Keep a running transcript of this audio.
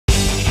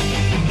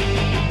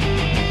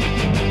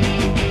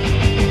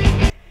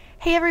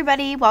Hey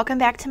everybody, welcome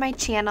back to my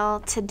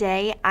channel.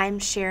 Today I'm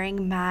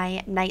sharing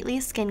my nightly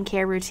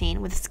skincare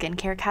routine with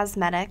Skincare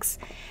Cosmetics.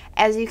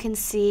 As you can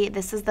see,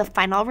 this is the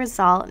final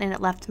result and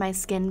it left my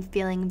skin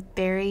feeling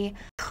very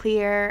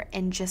clear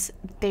and just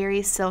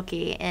very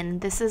silky. And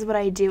this is what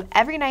I do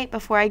every night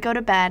before I go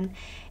to bed,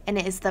 and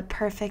it is the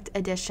perfect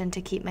addition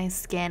to keep my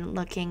skin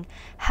looking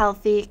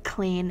healthy,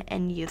 clean,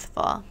 and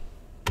youthful.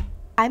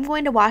 I'm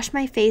going to wash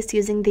my face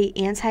using the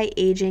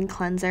anti-aging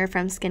cleanser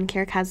from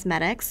Skincare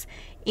Cosmetics,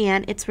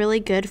 and it's really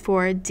good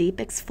for deep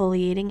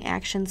exfoliating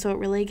action, so it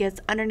really gets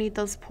underneath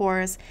those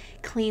pores,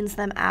 cleans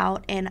them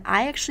out. And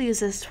I actually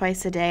use this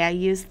twice a day. I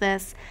use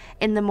this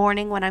in the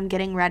morning when I'm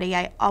getting ready.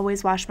 I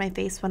always wash my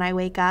face when I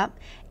wake up,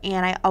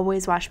 and I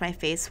always wash my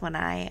face when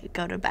I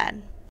go to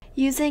bed.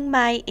 Using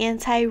my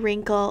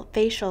anti-wrinkle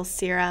facial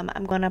serum,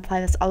 I'm going to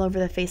apply this all over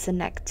the face and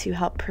neck to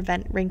help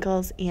prevent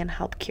wrinkles and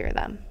help cure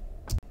them.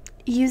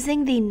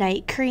 Using the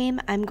night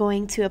cream, I'm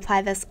going to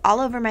apply this all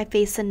over my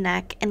face and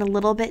neck, and a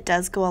little bit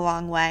does go a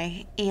long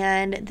way.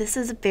 And this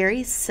is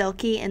very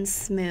silky and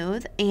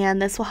smooth,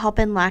 and this will help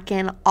and lock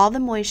in all the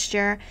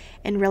moisture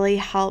and really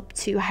help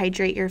to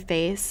hydrate your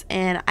face.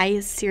 And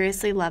I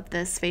seriously love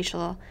this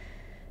facial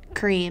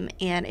cream,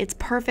 and it's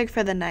perfect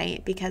for the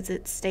night because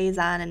it stays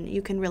on and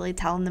you can really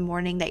tell in the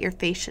morning that your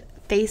face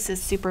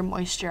is super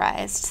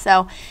moisturized.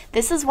 So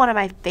this is one of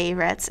my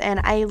favorites,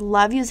 and I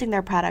love using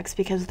their products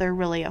because they're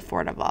really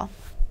affordable.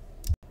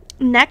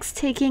 Next,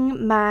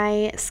 taking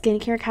my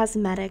Skincare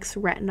Cosmetics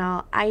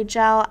Retinol Eye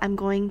Gel, I'm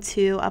going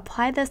to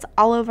apply this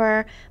all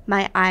over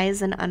my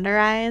eyes and under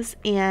eyes.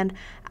 And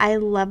I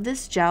love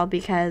this gel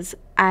because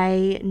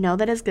I know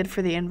that it's good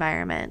for the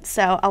environment.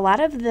 So a lot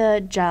of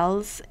the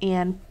gels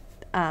and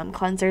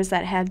cleansers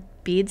that have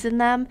beads in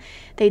them,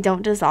 they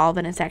don't dissolve,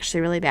 and it's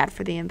actually really bad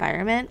for the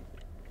environment.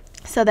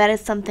 So that is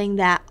something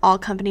that all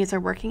companies are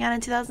working on in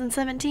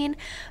 2017.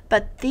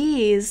 But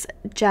these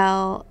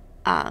gel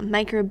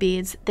micro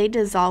beads, they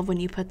dissolve when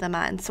you put them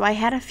on. So I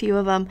had a few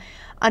of them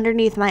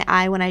underneath my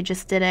eye when I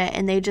just did it,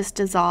 and they just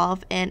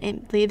dissolve, and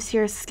it leaves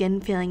your skin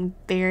feeling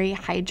very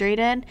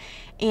hydrated.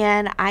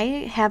 And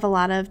I have a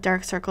lot of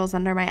dark circles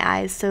under my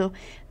eyes, so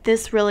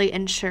this really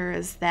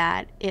ensures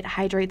that it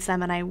hydrates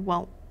them and I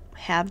won't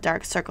have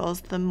dark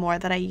circles the more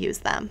that I use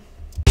them.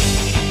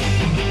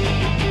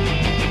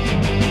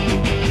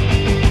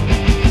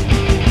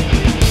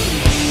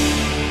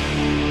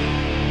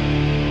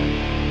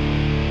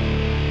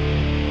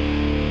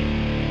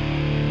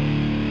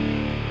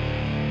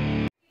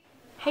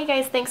 Hey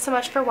guys, thanks so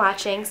much for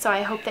watching. So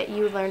I hope that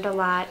you learned a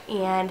lot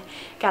and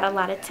got a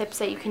lot of tips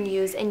that you can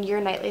use in your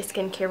nightly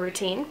skincare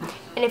routine.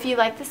 And if you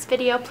like this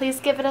video, please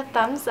give it a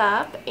thumbs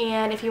up.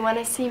 And if you want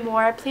to see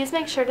more, please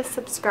make sure to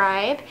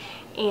subscribe.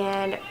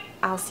 And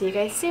I'll see you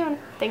guys soon.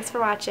 Thanks for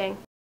watching.